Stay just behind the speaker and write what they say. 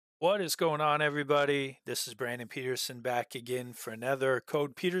What is going on, everybody? This is Brandon Peterson back again for another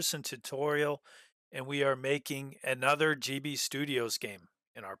Code Peterson tutorial, and we are making another GB Studios game.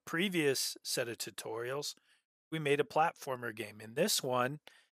 In our previous set of tutorials, we made a platformer game. In this one,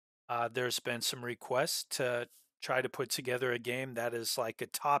 there's been some requests to try to put together a game that is like a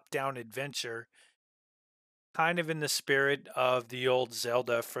top-down adventure, kind of in the spirit of the old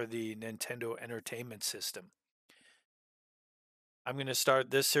Zelda for the Nintendo Entertainment System. I'm going to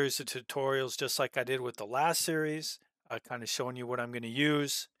start this series of tutorials just like I did with the last series, kind of showing you what I'm going to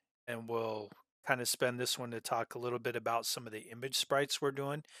use, and we'll kind of spend this one to talk a little bit about some of the image sprites we're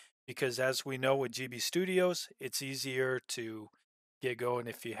doing, because as we know with GB Studios, it's easier to get going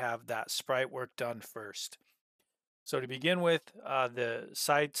if you have that sprite work done first. So to begin with, the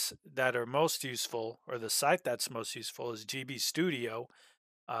sites that are most useful, or the site that's most useful, is GB Studio.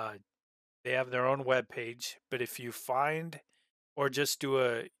 Uh, they have their own web page, but if you find or just do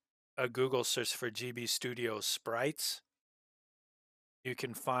a Google search for GB Studio Sprites, you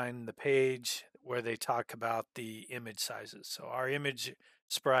can find the page where they talk about the image sizes. So our image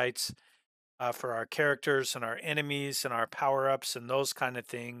sprites for our characters and our enemies and our power-ups and those kind of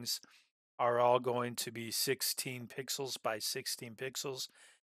things are all going to be 16 pixels by 16 pixels.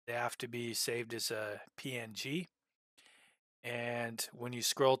 They have to be saved as a PNG. And when you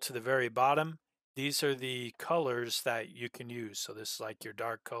scroll to the very bottom, these are the colors that you can use. So this is like your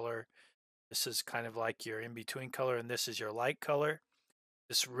dark color. This is kind of like your in-between color, and this is your light color.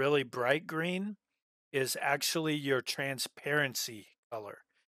 This really bright green is actually your transparency color.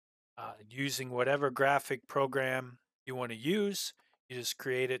 Using whatever graphic program you want to use, you just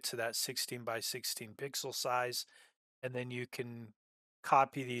create it to that 16 by 16 pixel size, and then you can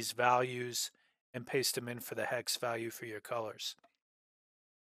copy these values and paste them in for the hex value for your colors.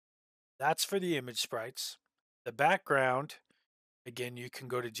 That's for the image sprites. The background, again, you can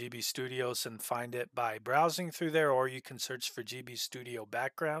go to GB Studios and find it by browsing through there, or you can search for GB Studio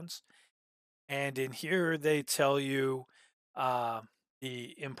backgrounds. And in here, they tell you uh,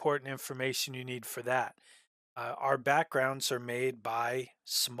 the important information you need for that. Our backgrounds are made by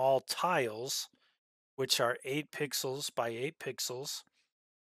small tiles, which are 8 pixels by 8 pixels.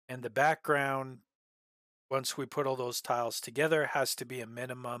 And the background, once we put all those tiles together, has to be a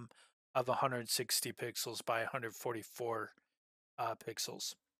minimum of 160 pixels by 144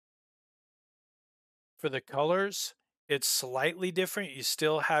 pixels. For the colors, it's slightly different. You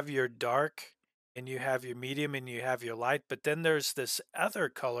still have your dark and you have your medium and you have your light, but then there's this other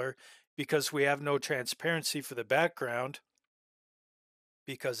color because we have no transparency for the background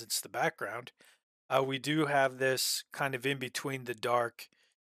because it's the background. We do have this kind of in between the dark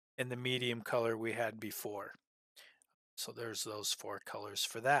and the medium color we had before. So there's those 4 colors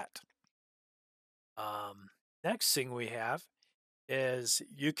for that. Next thing we have is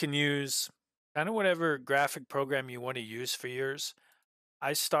you can use kind of whatever graphic program you want to use for yours.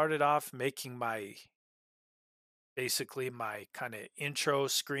 I started off making basically my kind of intro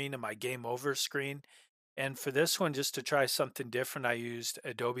screen and my game over screen. And for this one, just to try something different, I used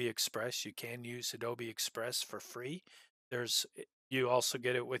Adobe Express. You can use Adobe Express for free. You also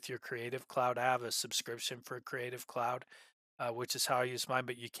get it with your Creative Cloud. I have a subscription for Creative Cloud, which is how I use mine,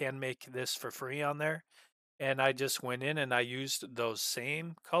 but you can make this for free on there. And I just went in and I used those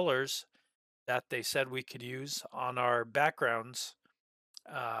same colors that they said we could use on our backgrounds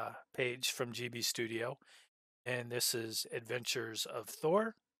page from GB Studio. And this is Adventures of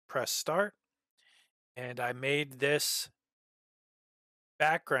Thor. Press start. And I made this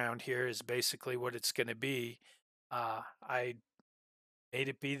background here is basically what it's going to be. I made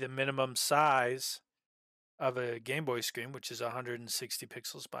it be the minimum size of a Game Boy screen, which is 160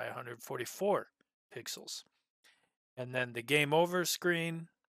 pixels by 144 pixels. And then the game over screen,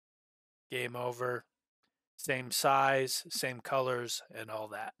 game over, same size, same colors, and all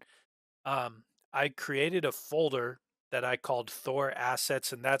that. I created a folder that I called Thor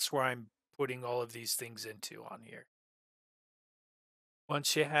Assets, and that's where I'm putting all of these things into on here.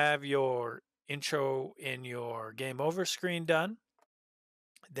 Once you have your intro in your game over screen done,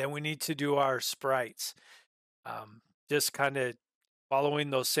 then we need to do our sprites. Just kind of following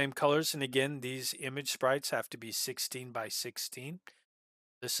those same colors. And again, these image sprites have to be 16 by 16.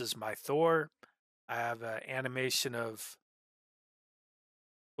 This is my Thor. I have an animation of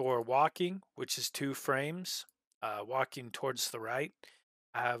Thor walking, which is 2 frames, walking towards the right.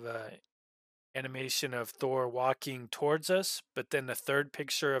 I have a animation of Thor walking towards us, but then a third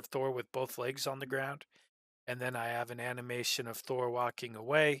picture of Thor with both legs on the ground. And then I have an animation of Thor walking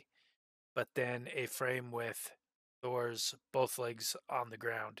away, but then a frame with Thor's both legs on the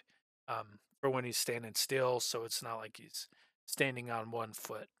ground for when he's standing still, so it's not like he's standing on one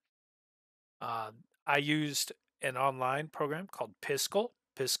foot. Uh, I used an online program called Piskel.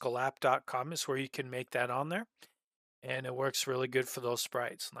 Piskelapp.com is where you can make that on there. And it works really good for those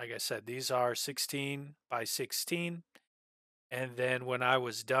sprites. Like I said, these are 16 by 16. And then when I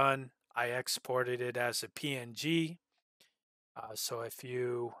was done, I exported it as a PNG. So if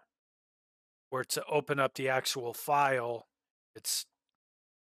you were to open up the actual file, it's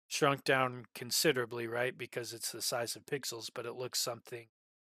shrunk down considerably, right? Because it's the size of pixels, but it looks something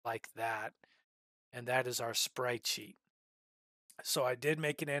like that. And that is our sprite sheet. So I did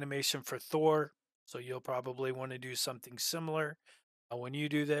make an animation for Thor. So you'll probably want to do something similar when you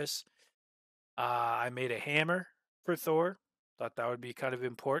do this. I made a hammer for Thor. Thought that would be kind of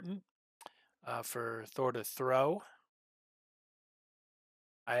important for Thor to throw.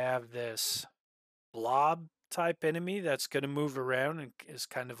 I have this blob type enemy that's going to move around and is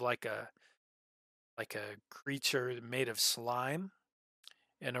kind of like a creature made of slime,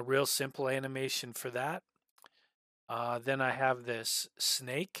 and a real simple animation for that. Then I have this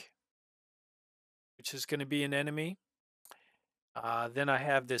snake, which is going to be an enemy. Then I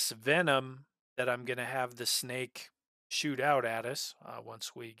have this venom that I'm going to have the snake shoot out at us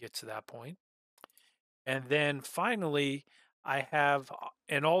once we get to that point. And then finally, I have,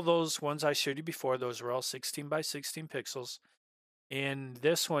 and all those ones I showed you before, those were all 16 by 16 pixels. In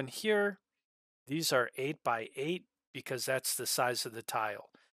this one here, these are 8 by 8 because that's the size of the tile.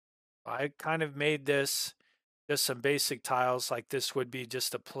 I kind of made this just some basic tiles, like this would be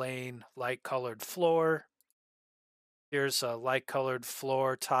just a plain light colored floor. Here's a light colored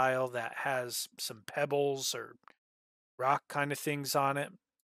floor tile that has some pebbles or rock kind of things on it.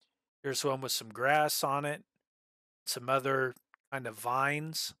 Here's one with some grass on it, some other kind of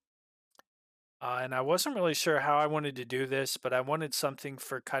vines. And I wasn't really sure how I wanted to do this, but I wanted something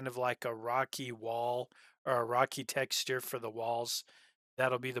for kind of like a rocky wall or a rocky texture for the walls.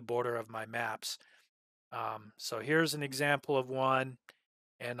 That'll be the border of my maps. So here's an example of one,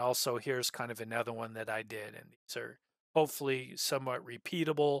 and also here's kind of another one that I did. And these are hopefully somewhat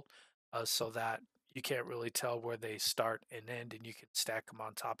repeatable so that you can't really tell where they start and end, and you can stack them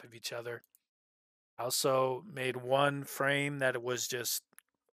on top of each other. I also made one frame that it was just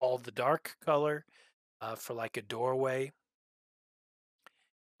all the dark color for like a doorway.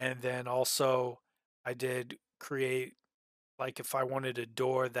 And then also I did create like if I wanted a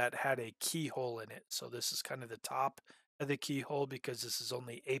door that had a keyhole in it. So this is kind of the top of the keyhole because this is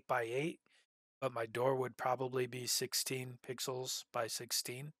only 8 by 8, but my door would probably be 16 pixels by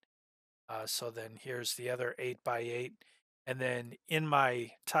 16. So then here's the other 8 by 8. And then in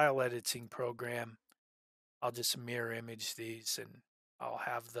my tile editing program, I'll just mirror image these and I'll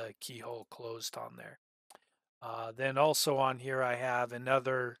have the keyhole closed on there. Then also on here, I have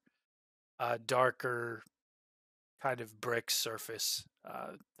another darker kind of brick surface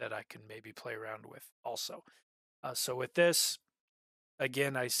that I can maybe play around with also. So with this,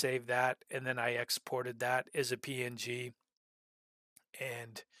 again, I saved that and then I exported that as a PNG.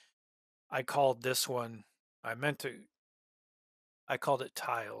 And I called this one, I called it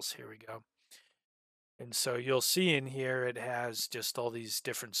tiles. Here we go. And so you'll see in here, it has just all these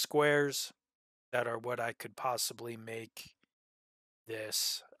different squares that are what I could possibly make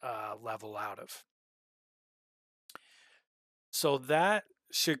this level out of. So that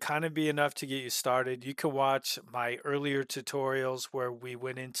should kind of be enough to get you started. You can watch my earlier tutorials where we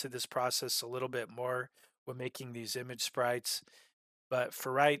went into this process a little bit more when making these image sprites. But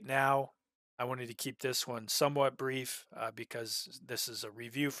for right now, I wanted to keep this one somewhat brief because this is a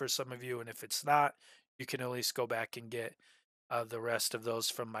review for some of you. And if it's not, you can at least go back and get the rest of those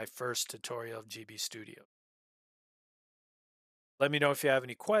from my first tutorial of GB Studio. Let me know if you have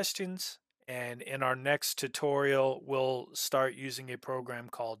any questions. And in our next tutorial, we'll start using a program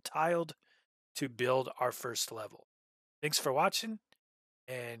called Tiled to build our first level. Thanks for watching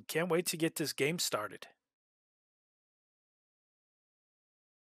and can't wait to get this game started.